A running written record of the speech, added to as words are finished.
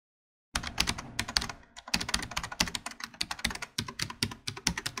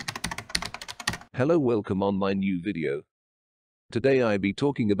Hello, welcome on my new video. Today I be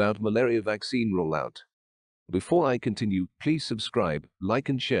talking about malaria vaccine rollout. Before I continue, please subscribe, like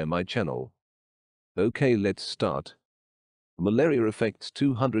and share my channel. Okay, let's start. Malaria affects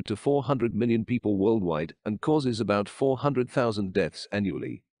 200 to 400 million people worldwide and causes about 400,000 deaths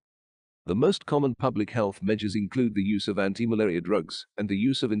annually. The most common public health measures include the use of anti-malaria drugs and the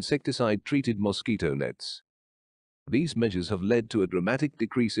use of insecticide-treated mosquito nets. These measures have led to a dramatic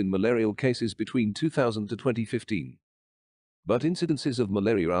decrease in malarial cases between 2000 to 2015. But incidences of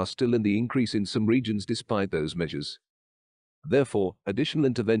malaria are still in the increase in some regions despite those measures. Therefore, additional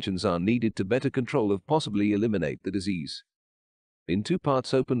interventions are needed to better control or possibly eliminate the disease. In two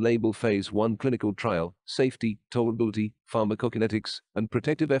parts open-label Phase 1 clinical trial, safety, tolerability, pharmacokinetics, and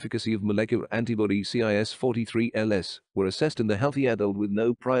protective efficacy of molecular antibody CIS43-LS were assessed in the healthy adult with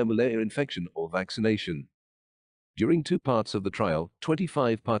no prior malaria infection or vaccination. During two parts of the trial,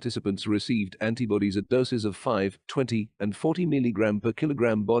 25 participants received antibodies at doses of 5, 20, and 40 mg per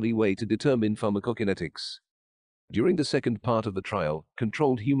kilogram body weight to determine pharmacokinetics. During the second part of the trial,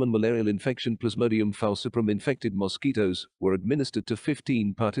 controlled human malarial infection Plasmodium falciparum infected mosquitoes were administered to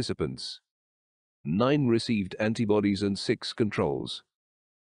 15 participants. 9 received antibodies and 6 controls.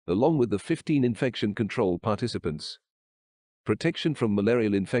 Along with the 15 infection control participants, protection from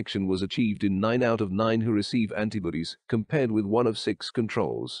malarial infection was achieved in 9 out of 9 who receive antibodies, compared with 1 of 6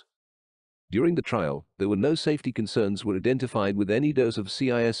 controls. During the trial, there were no safety concerns were identified with any dose of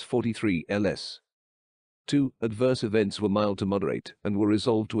CIS43-LS. 2. Adverse events were mild to moderate and were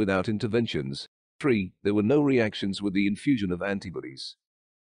resolved without interventions. 3. There were no reactions with the infusion of antibodies.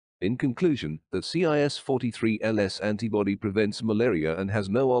 In conclusion, the CIS43-LS antibody prevents malaria and has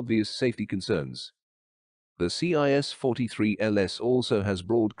no obvious safety concerns. The CIS43-LS also has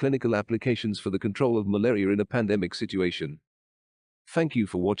broad clinical applications for the control of malaria in a pandemic situation. Thank you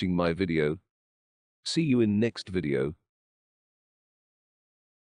for watching my video. See you in next video.